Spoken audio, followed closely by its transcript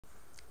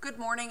Good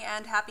morning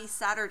and happy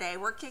Saturday.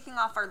 We're kicking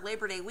off our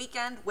Labor Day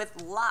weekend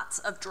with lots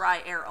of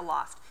dry air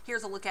aloft.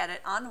 Here's a look at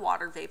it on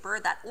water vapor.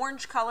 That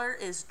orange color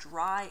is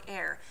dry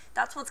air.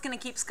 That's what's going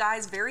to keep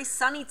skies very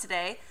sunny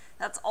today.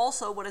 That's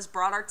also what has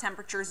brought our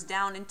temperatures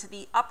down into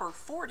the upper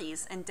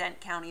 40s in Dent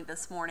County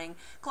this morning,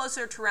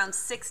 closer to around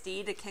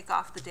 60 to kick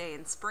off the day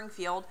in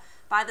Springfield.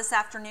 By this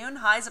afternoon,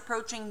 highs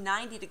approaching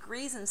 90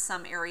 degrees in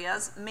some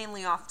areas,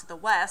 mainly off to the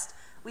west.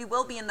 We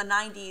will be in the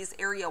 90s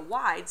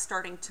area-wide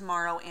starting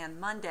tomorrow and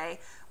Monday,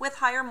 with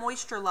higher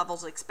moisture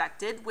levels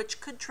expected,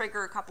 which could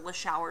trigger a couple of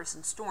showers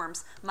and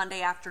storms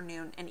Monday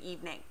afternoon and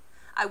evening.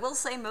 I will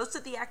say most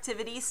of the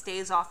activity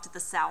stays off to the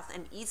south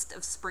and east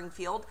of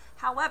Springfield.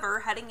 However,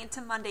 heading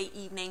into Monday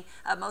evening,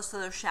 most of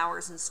those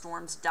showers and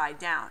storms die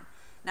down.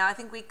 Now, I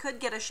think we could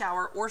get a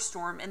shower or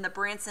storm in the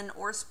Branson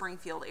or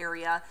Springfield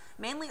area.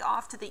 Mainly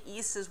off to the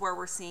east is where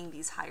we're seeing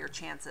these higher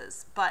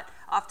chances, but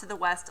off to the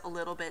west, a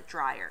little bit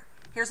drier.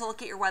 Here's a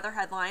look at your weather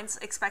headlines.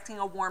 Expecting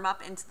a warm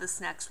up into this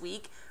next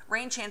week.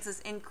 Rain chances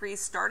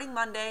increase starting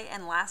Monday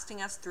and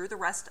lasting us through the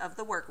rest of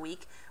the work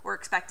week. We're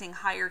expecting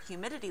higher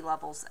humidity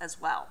levels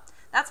as well.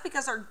 That's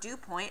because our dew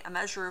point, a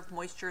measure of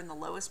moisture in the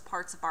lowest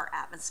parts of our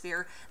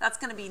atmosphere, that's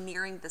going to be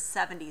nearing the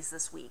 70s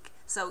this week.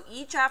 So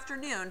each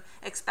afternoon,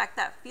 expect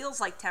that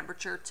feels like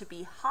temperature to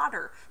be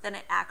hotter than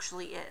it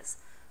actually is.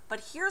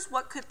 But here's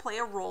what could play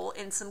a role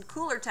in some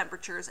cooler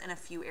temperatures in a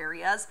few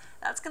areas.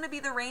 That's going to be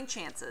the rain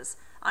chances.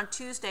 On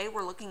Tuesday,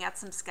 we're looking at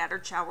some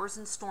scattered showers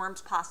and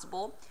storms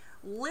possible.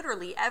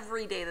 Literally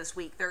every day this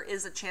week, there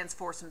is a chance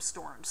for some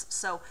storms.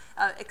 So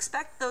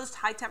expect those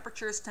high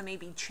temperatures to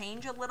maybe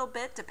change a little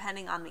bit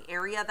depending on the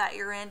area that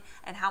you're in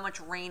and how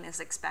much rain is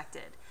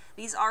expected.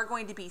 These are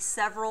going to be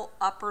several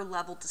upper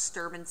level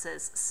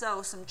disturbances,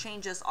 so some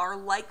changes are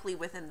likely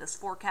within this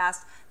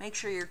forecast. Make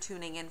sure you're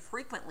tuning in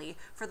frequently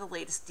for the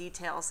latest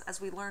details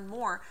as we learn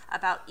more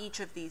about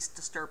each of these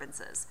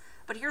disturbances.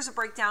 But here's a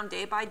breakdown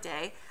day by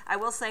day. I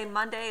will say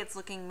Monday it's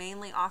looking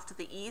mainly off to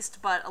the east,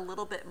 but a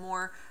little bit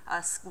more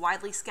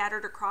widely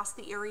scattered across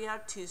the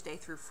area Tuesday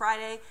through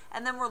Friday.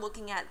 And then we're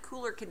looking at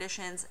cooler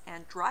conditions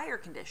and drier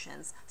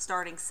conditions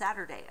starting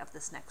Saturday of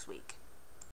this next week.